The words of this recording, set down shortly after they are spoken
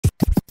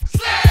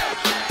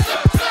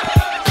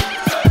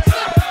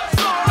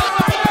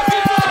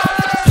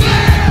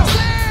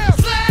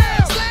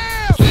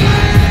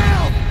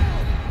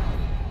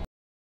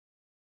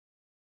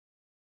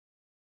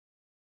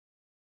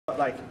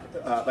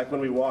like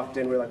when we walked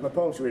in, we were like, what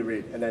poem should we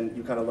read? And then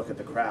you kind of look at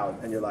the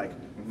crowd and you're like,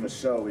 for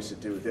sure we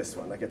should do this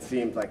one. Like it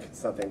seemed like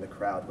something the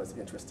crowd was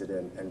interested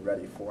in and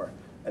ready for,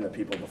 and the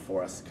people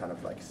before us kind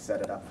of like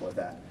set it up for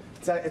that.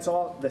 It's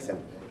all, listen,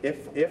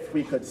 if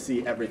we could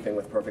see everything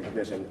with perfect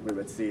vision, we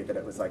would see that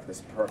it was like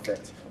this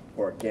perfect,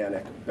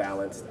 organic,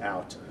 balanced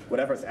out,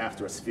 whatever's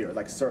after a sphere,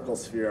 like circle,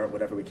 sphere,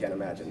 whatever we can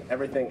imagine.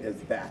 Everything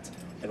is that,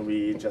 and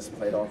we just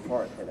played our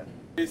part in it.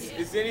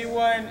 Is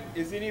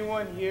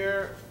anyone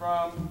here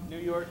from New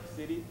York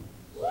City?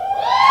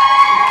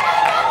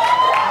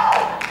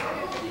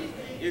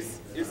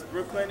 Is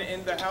Brooklyn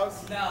in the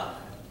house? No.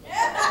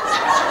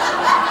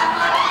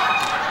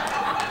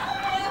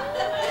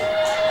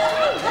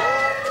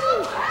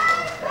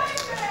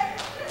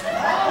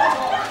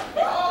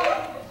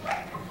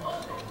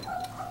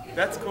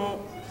 That's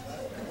cool.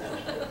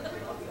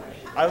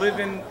 I live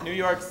in New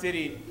York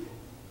City.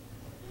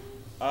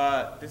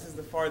 This is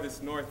the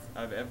farthest north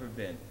I've ever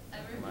been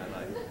in my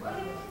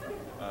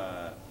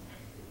life.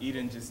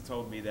 Eden just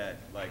told me that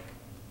like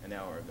an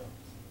hour ago.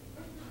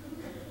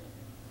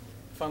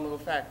 Fun little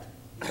fact.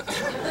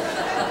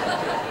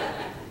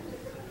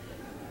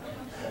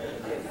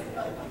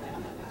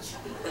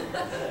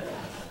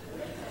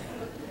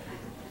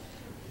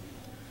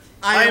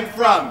 I am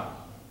from.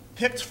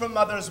 Picked from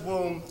mother's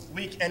womb,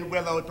 weak and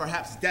willowed,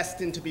 perhaps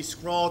destined to be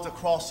scrawled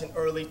across an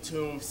early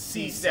tomb.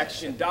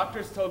 C-section.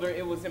 Doctors told her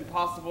it was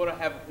impossible to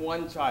have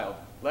one child,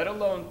 let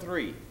alone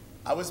 3.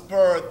 I was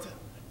birthed,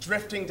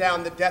 drifting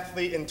down the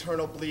deathly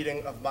internal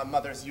bleeding of my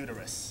mother's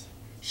uterus.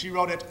 She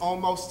wrote it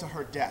almost to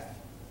her death.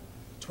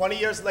 20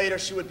 years later,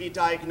 she would be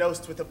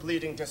diagnosed with a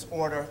bleeding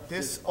disorder.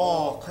 This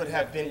all could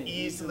have been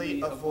easily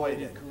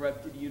avoided.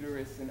 Corrupted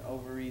uterus and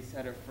ovaries,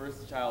 had her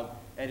first child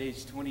at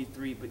age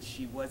 23, but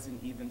she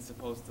wasn't even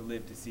supposed to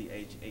live to see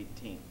age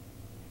 18.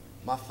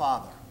 My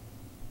father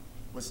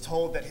was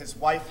told that his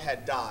wife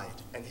had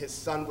died and his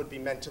son would be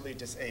mentally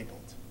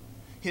disabled.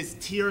 His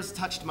tears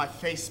touched my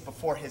face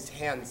before his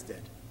hands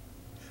did.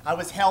 I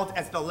was held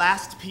as the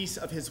last piece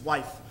of his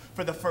wife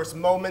for the first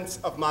moments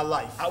of my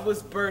life. I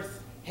was birthed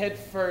head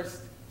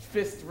first,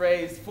 fist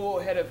raised, full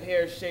head of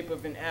hair, shape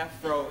of an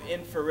afro,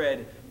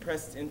 infrared,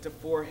 pressed into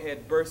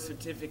forehead. Birth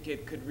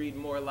certificate could read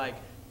more like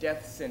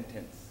death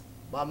sentence.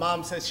 My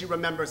mom says she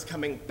remembers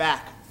coming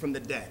back from the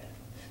dead.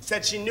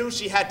 Said she knew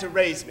she had to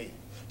raise me,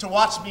 to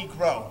watch me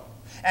grow.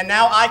 And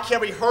now I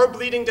carry her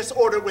bleeding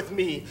disorder with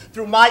me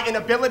through my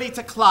inability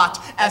to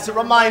clot as a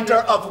reminder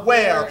of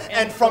where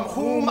and from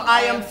whom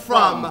I am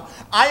from.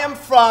 I am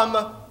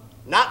from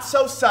not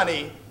so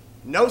sunny,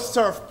 no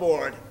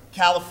surfboard,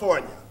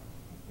 California.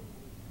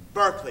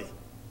 Berkeley,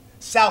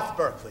 South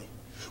Berkeley,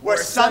 where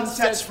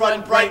sunsets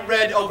run bright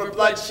red over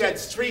bloodshed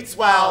streets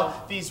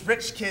while these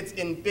rich kids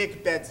in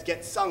big beds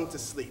get sung to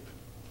sleep.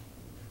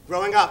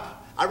 Growing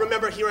up, I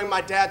remember hearing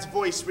my dad's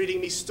voice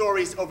reading me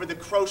stories over the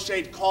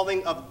crocheted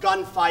calling of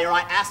gunfire.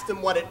 I asked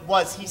him what it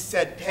was. He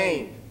said,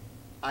 pain.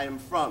 I am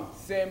from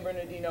San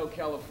Bernardino,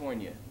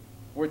 California,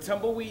 where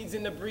tumbleweeds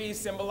in the breeze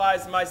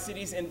symbolize my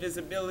city's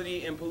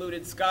invisibility and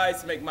polluted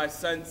skies make my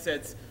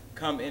sunsets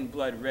come in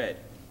blood red.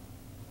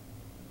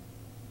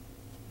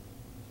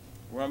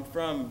 Where I'm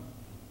from,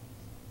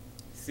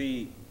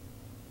 see,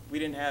 we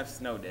didn't have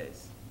snow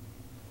days.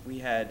 We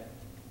had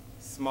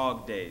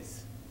smog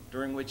days,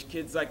 during which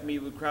kids like me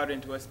would crowd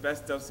into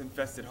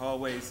asbestos-infested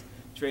hallways,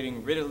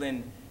 trading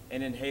Ritalin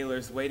and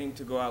inhalers, waiting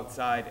to go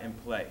outside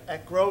and play.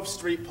 At Grove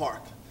Street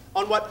Park,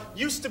 on what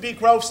used to be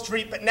Grove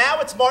Street, but now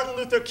it's Martin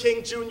Luther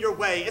King Jr.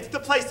 Way. It's the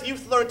place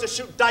youth learned to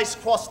shoot dice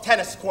across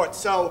tennis courts,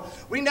 so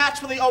we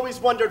naturally always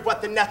wondered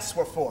what the nets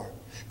were for.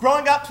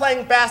 Growing up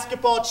playing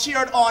basketball,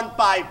 cheered on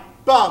by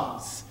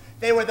bums.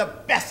 They were the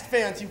best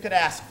fans you could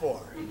ask for.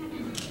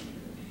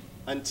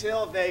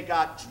 Until they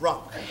got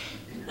drunk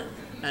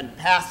and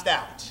passed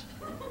out.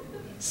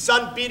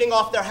 Sun beating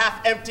off their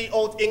half-empty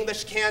old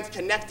English cans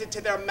connected to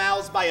their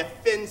mouths by a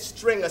thin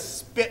string of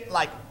spit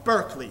like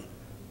Berkeley.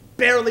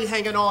 Barely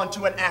hanging on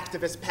to an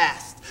activist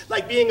past.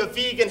 Like being a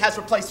vegan has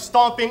replaced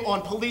stomping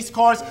on police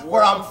cars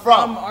where I'm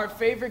from. Our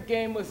favorite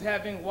game was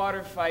having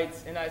water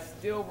fights, and I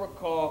still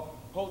recall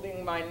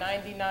holding my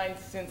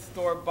 99-cent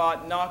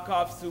store-bought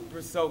knockoff Super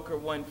Soaker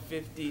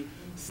 150,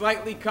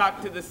 slightly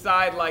cocked to the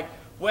side like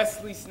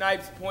Wesley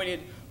Snipes pointed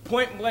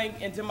point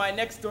blank into my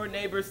next-door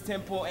neighbor's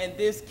temple, and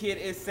this kid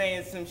is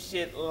saying some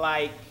shit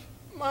like,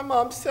 my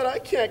mom said I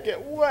can't get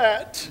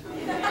wet.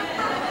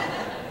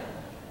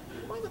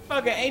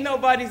 Motherfucker, ain't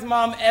nobody's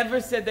mom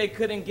ever said they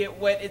couldn't get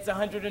wet. It's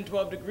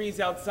 112 degrees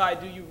outside.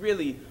 Do you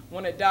really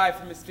want to die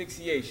from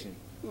asphyxiation?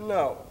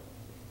 No.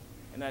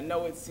 And I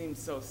know it seemed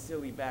so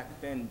silly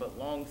back then, but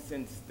long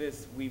since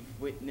this, we've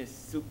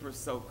witnessed super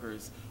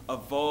soakers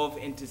evolve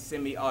into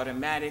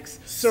semi-automatics.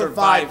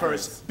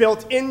 Survivors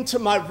built into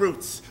my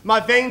roots. My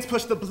veins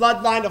push the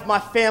bloodline of my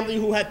family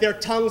who had their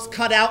tongues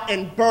cut out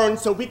and burned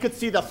so we could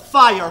see the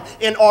fire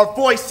in our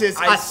voices.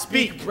 I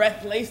speak.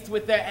 Breath laced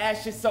with their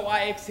ashes, so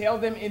I exhale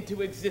them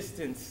into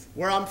existence.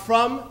 Where I'm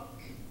from,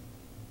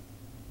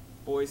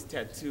 boys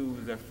tattoo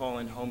their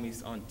fallen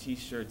homies on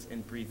t-shirts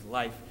and breathe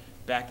life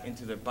back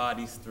into their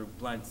bodies through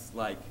blunts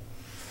like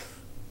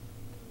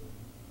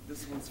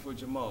This one's for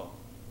Jamal.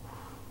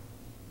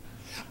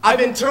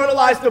 I've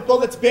internalized the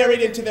bullets buried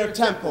into their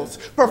temples,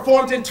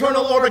 performed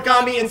internal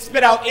origami and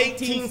spit out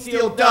 18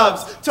 steel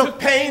doves, took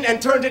pain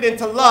and turned it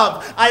into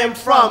love. I am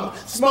from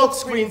smoke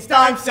screens,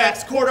 dime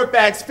sacks, quarter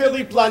bags,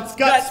 Philly blunts,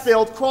 guts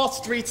spilled,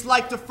 cross streets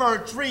like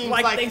deferred dreams.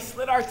 Like they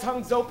slit our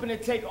tongues open to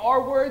take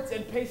our words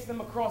and paste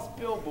them across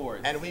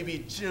billboards. And we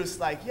be juiced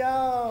like,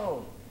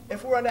 yo,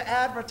 if we're in an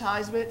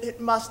advertisement,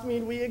 it must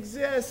mean we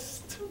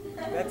exist.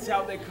 That's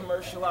how they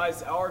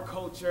commercialize our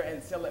culture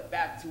and sell it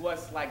back to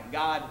us like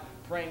God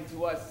praying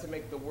to us to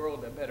make the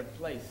world a better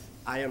place.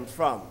 I am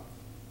from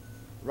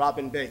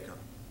Robin Baker,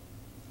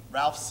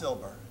 Ralph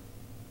Silber.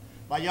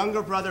 My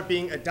younger brother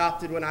being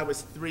adopted when I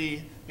was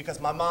 3 because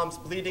my mom's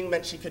bleeding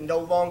meant she could no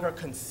longer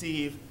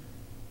conceive,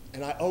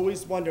 and I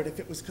always wondered if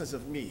it was because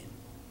of me.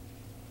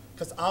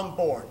 Because I'm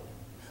born,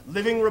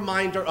 living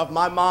reminder of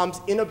my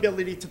mom's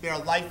inability to bear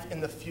life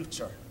in the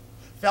future.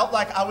 Felt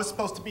like I was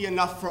supposed to be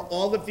enough for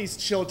all of these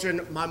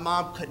children my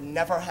mom could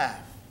never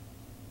have.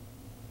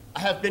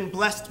 I have been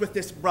blessed with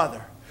this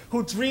brother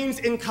who dreams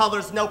in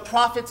colors no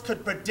prophets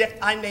could predict.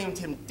 I named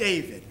him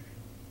David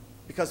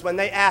because when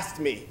they asked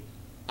me,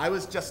 I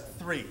was just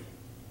 3,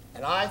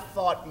 and I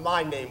thought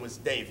my name was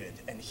David,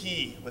 and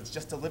he was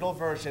just a little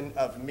version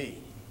of me.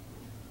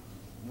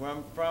 Where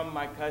I'm from,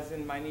 my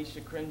cousin,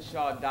 Mynisha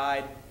Crenshaw,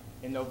 died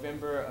in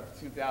November of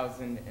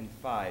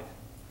 2005.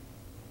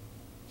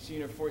 She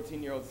and her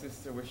 14-year-old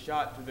sister were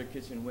shot through their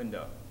kitchen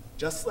window.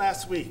 Just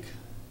last week,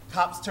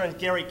 cops turned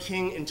Gary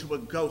King into a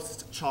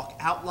ghost chalk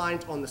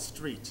outlined on the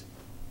street.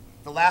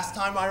 The last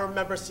time I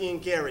remember seeing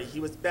Gary, he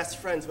was best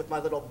friends with my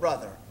little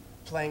brother,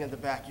 playing in the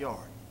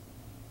backyard.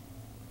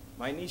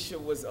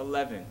 Mynisha was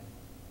 11.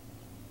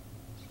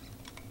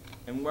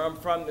 And where I'm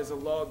from, there's a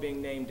law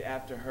being named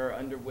after her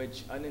under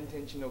which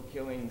unintentional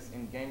killings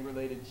and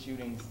gang-related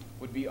shootings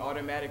would be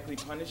automatically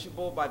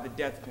punishable by the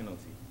death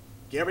penalty.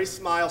 Gary's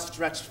smile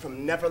stretched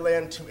from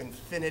Neverland to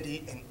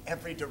infinity in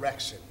every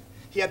direction.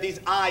 He had these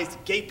eyes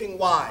gaping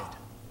wide,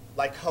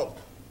 like hope.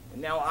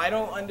 And now I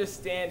don't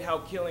understand how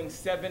killing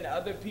 7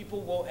 other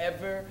people will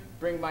ever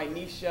bring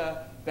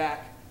Mynisha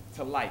back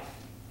to life.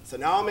 So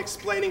now I'm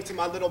explaining to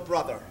my little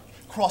brother,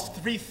 cross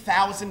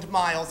 3,000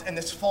 miles in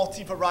this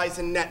faulty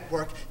Verizon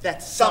network,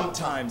 that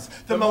sometimes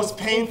the most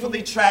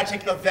painfully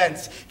tragic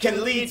events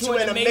can lead to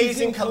an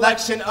amazing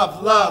collection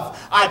of love.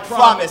 I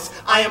promise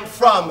I am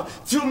from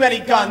too many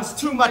guns,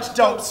 too much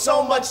dope,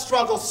 so much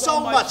struggle, so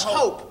much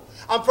hope.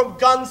 I'm from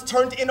guns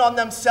turned in on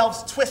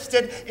themselves,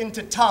 twisted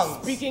into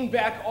tongues. Speaking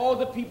back all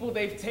the people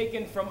they've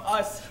taken from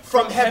us.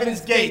 From heaven's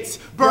gates,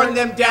 burn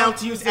them down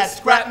to use as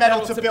scrap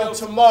metal to build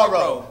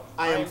tomorrow.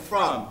 I am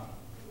from.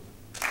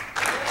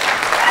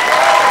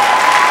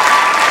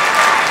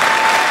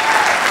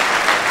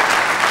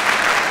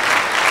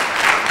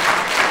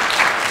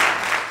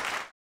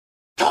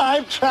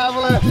 Time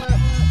traveler.